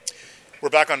We're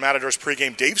back on Matadors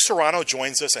pregame. Dave Serrano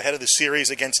joins us ahead of the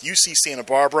series against UC Santa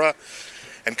Barbara.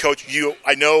 And, Coach,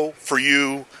 I know for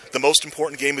you the most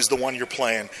important game is the one you're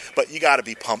playing, but you got to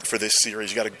be pumped for this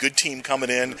series. You got a good team coming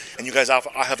in, and you guys have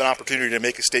an opportunity to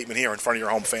make a statement here in front of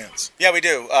your home fans. Yeah, we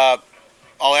do.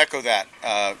 I'll echo that.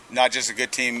 Not just a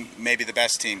good team, maybe the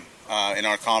best team in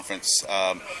our conference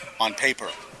on paper.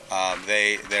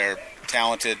 They're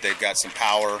talented. They've got some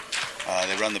power.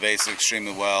 They run the bases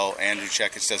extremely well. Andrew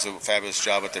Chekic does a fabulous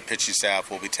job with their pitching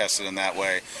staff. Will be tested in that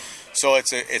way. So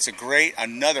it's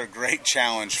another great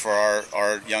challenge for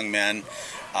our young men.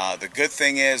 The good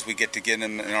thing is we get to get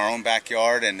them in our own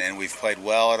backyard, and we've played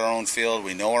well at our own field.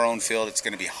 We know our own field. It's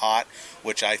going to be hot,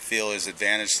 which I feel is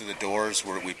advantage to the Doors.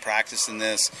 We practice in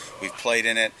this. We've played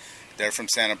in it. They're from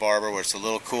Santa Barbara, where it's a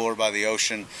little cooler by the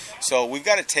ocean. So we've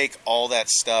got to take all that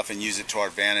stuff and use it to our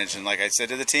advantage. And like I said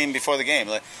to the team before the game,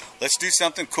 let's do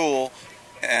something cool.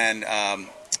 And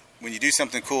when you do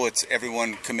something cool, it's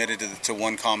everyone committed to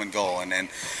one common goal. And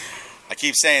I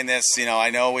keep saying this,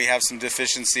 I know we have some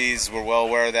deficiencies. We're well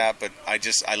aware of that, but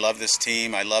I love this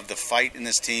team. I love the fight in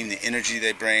this team, the energy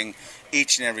they bring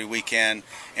each and every weekend.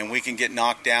 And we can get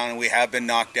knocked down, and we have been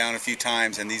knocked down a few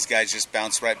times, and these guys just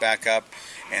bounce right back up,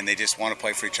 and they just want to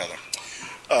play for each other.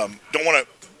 Don't want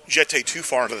to jetate too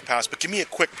far into the past, but give me a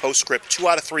quick postscript. 2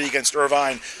 out of 3 against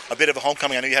Irvine, a bit of a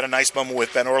homecoming. I know you had a nice moment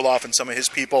with Ben Orloff and some of his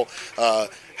people.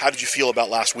 How did you feel about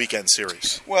last weekend's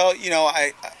series? Well,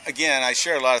 I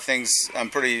share a lot of things. I'm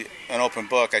pretty an open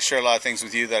book. I share a lot of things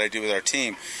with you that I do with our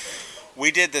team.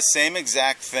 We did the same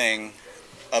exact thing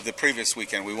of the previous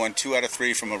weekend. We won 2 out of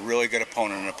 3 from a really good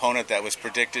opponent, an opponent that was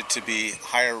predicted to be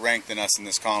higher ranked than us in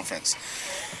this conference.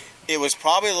 It was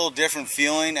probably a little different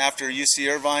feeling after UC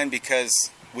Irvine because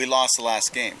we lost the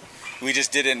last game. We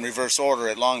just did it in reverse order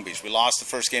at Long Beach. We lost the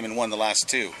first game and won the last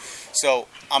 2. So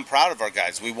I'm proud of our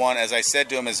guys. We won, as I said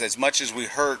to them, as much as we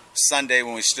hurt Sunday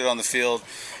when we stood on the field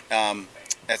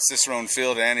at Cicerone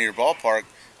Field at Anteater Ballpark,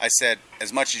 I said,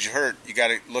 as much as you hurt, you got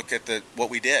to look at what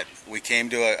we did. We came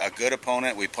to a good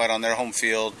opponent. We played on their home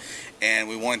field, and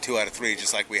we won 2 out of 3,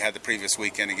 just like we had the previous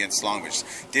weekend against Long Beach.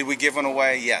 Did we give one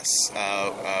away? Yes.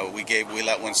 We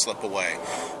let one slip away,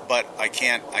 but I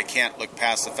can't look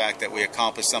past the fact that we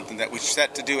accomplished something that we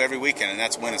set to do every weekend, and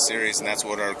that's win a series, and that's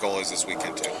what our goal is this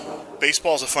weekend too.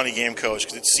 Baseball's a funny game, Coach,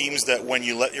 because it seems that when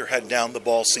you let your head down, the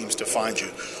ball seems to find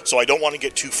you. So I don't want to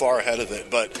get too far ahead of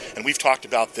it, and we've talked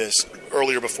about this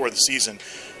earlier before the season.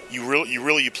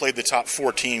 You played the top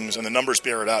 4 teams, and the numbers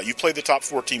bear it out. You played the top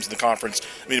 4 teams in the conference,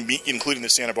 including the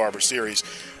Santa Barbara series.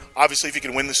 Obviously, if you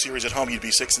could win the series at home, you'd be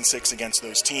 6-6 against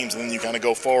those teams, and then you kind of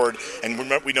go forward. And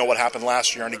remember, we know what happened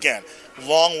last year. And again,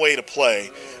 long way to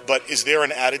play. But is there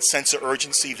an added sense of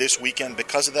urgency this weekend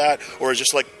because of that, or is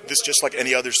just like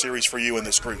any other series for you in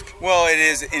this group? Well, it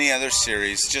is any other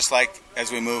series. Just like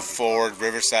as we move forward,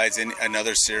 Riverside's in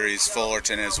another series,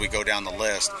 Fullerton as we go down the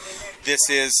list. This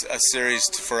is a series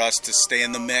for us to stay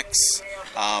in the mix,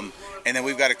 and then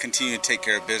we've got to continue to take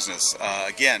care of business.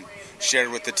 Again,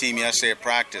 shared with the team yesterday at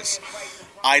practice.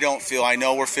 I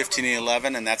know we're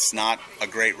 15-11, and that's not a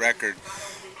great record,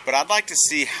 but I'd like to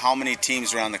see how many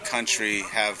teams around the country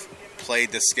have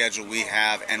played the schedule we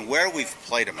have and where we've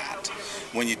played them at.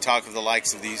 When you talk of the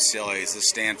likes of the UCLAs, the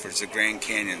Stanfords, the Grand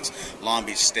Canyons, Long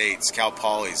Beach States, Cal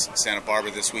Polys, Santa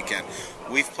Barbara this weekend,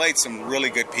 we've played some really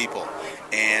good people,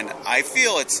 and I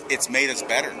feel it's made us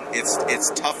better. It's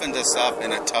toughened us up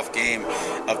in a tough game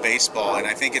of baseball, and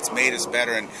I think it's made us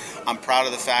better, and I'm proud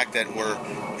of the fact that we're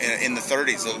in the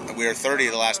 30s. We were 30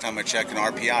 the last time I checked in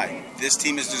RPI. This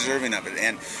team is deserving of it,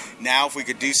 and now if we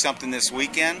could do something this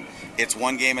weekend, it's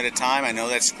one game at a time. I know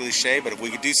that's cliche, but if we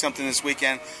could do something this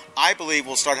weekend, I believe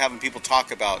we'll start having people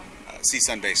talk about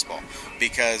CSUN baseball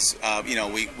because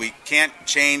we can't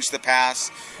change the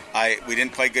past. We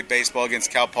didn't play good baseball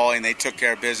against Cal Poly, and they took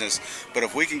care of business. But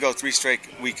if we can go 3 straight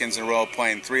weekends in a row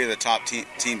playing 3 of the top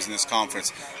teams in this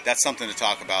conference, that's something to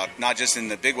talk about, not just in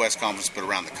the Big West Conference, but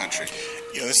around the country.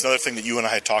 This is another thing that you and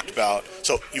I had talked about.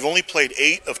 So you've only played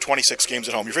 8 of 26 games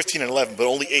at home. You're 15-11, but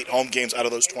only 8 home games out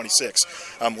of those 26.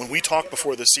 When we talked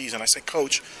before the season, I said,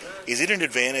 Coach, is it an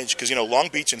advantage? Because, Long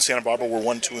Beach and Santa Barbara were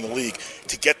 1-2 in the league.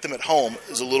 To get them at home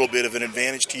is a little bit of an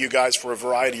advantage to you guys for a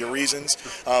variety of reasons.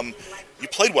 You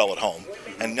played well at home,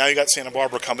 and now you got Santa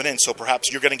Barbara coming in, so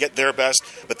perhaps you're going to get their best,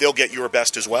 but they'll get your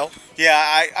best as well? Yeah,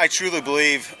 I truly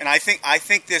believe, and I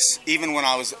think this even when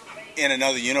I was in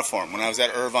another uniform, when I was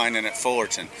at Irvine and at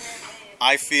Fullerton,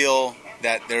 I feel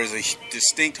that there is a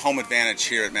distinct home advantage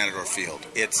here at Matador Field.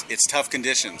 It's tough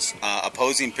conditions.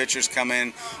 Opposing pitchers come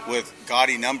in with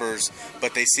gaudy numbers,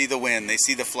 but they see the wind, they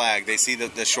see the flag, they see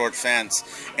the short fence,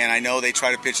 and I know they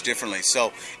try to pitch differently.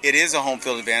 So it is a home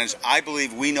field advantage. I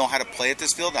believe we know how to play at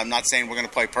this field. I'm not saying we're going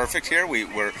to play perfect here.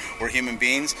 We're human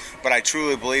beings, but I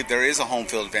truly believe there is a home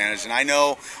field advantage. And I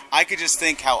know I could just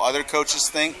think how other coaches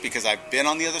think, because I've been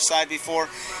on the other side before.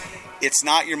 It's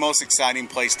not your most exciting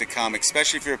place to come,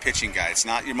 especially if you're a pitching guy. It's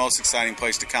not your most exciting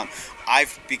place to come.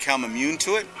 I've become immune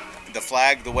to it. The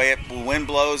flag, the way the wind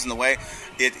blows, and the way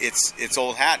it's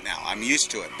old hat now. I'm used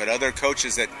to it. But other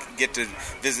coaches that get to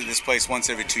visit this place once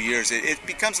every 2 years, it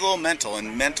becomes a little mental,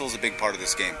 and mental is a big part of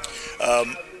this game.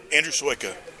 Andrew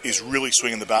Sojka is really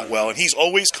swinging the bat well, and he's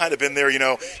always kind of been there.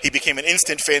 He became an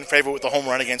instant fan favorite with the home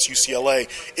run against UCLA.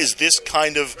 Is this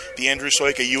kind of the Andrew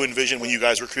Sojka you envisioned when you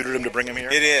guys recruited him to bring him here?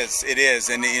 It is.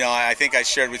 And, I think I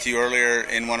shared with you earlier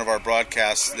in one of our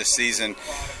broadcasts this season,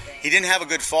 he didn't have a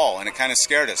good fall, and it kind of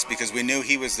scared us because we knew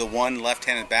he was the one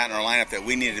left-handed bat in our lineup that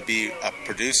we needed to be a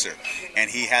producer, and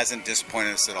he hasn't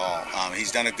disappointed us at all.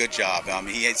 He's done a good job.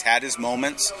 He has had his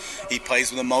moments. He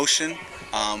plays with emotion,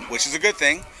 which is a good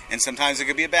thing, and sometimes it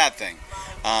could be a bad thing.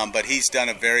 But he's done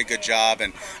a very good job,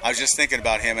 and I was just thinking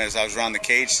about him as I was around the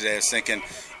cage today. I was thinking,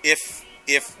 if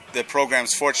the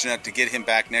program's fortunate enough to get him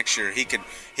back next year, he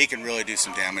can really do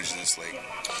some damage in this league.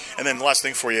 And then the last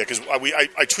thing for you, because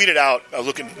I tweeted out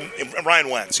looking Ryan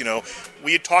Wentz.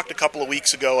 We had talked a couple of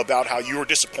weeks ago about how you were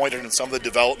disappointed in some of the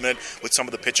development with some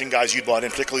of the pitching guys you'd brought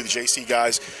in, particularly the JC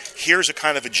guys. Here's a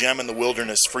kind of a gem in the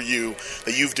wilderness for you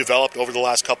that you've developed over the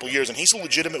last couple of years, and he's a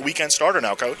legitimate weekend starter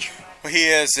now, Coach. Well, he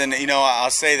is, and I'll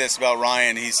say this about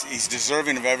Ryan: he's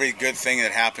deserving of every good thing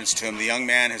that happens to him. The young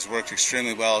man has worked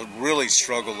extremely well. Really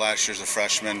struggled last year as a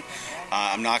freshman.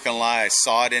 I'm not going to lie, I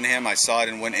saw it in him. I saw it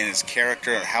in his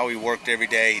character and how he worked every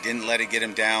day. He didn't let it get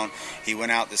him down. He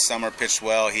went out this summer, pitched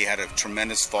well. He had a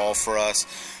tremendous fall for us.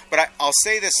 But I'll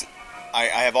say this. I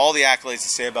have all the accolades to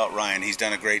say about Ryan. He's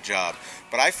done a great job.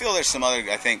 But I feel there's some other,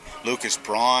 I think Lucas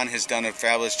Braun has done a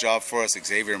fabulous job for us,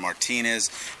 Xavier Martinez,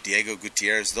 Diego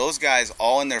Gutierrez. Those guys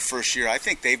all in their first year, I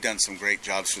think they've done some great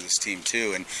jobs for this team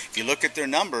too. And if you look at their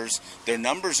numbers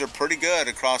are pretty good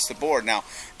across the board. Now,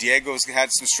 Diego's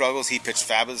had some struggles. He pitched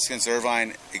fabulous against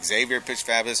Irvine. Xavier pitched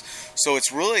fabulous. So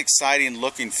it's really exciting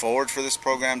looking forward for this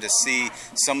program to see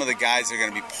some of the guys that are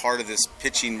going to be part of this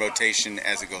pitching rotation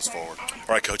as it goes forward. All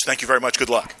right, Coach. Thank you very much. Good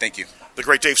luck. Thank you. The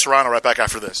great Dave Serrano right back after this.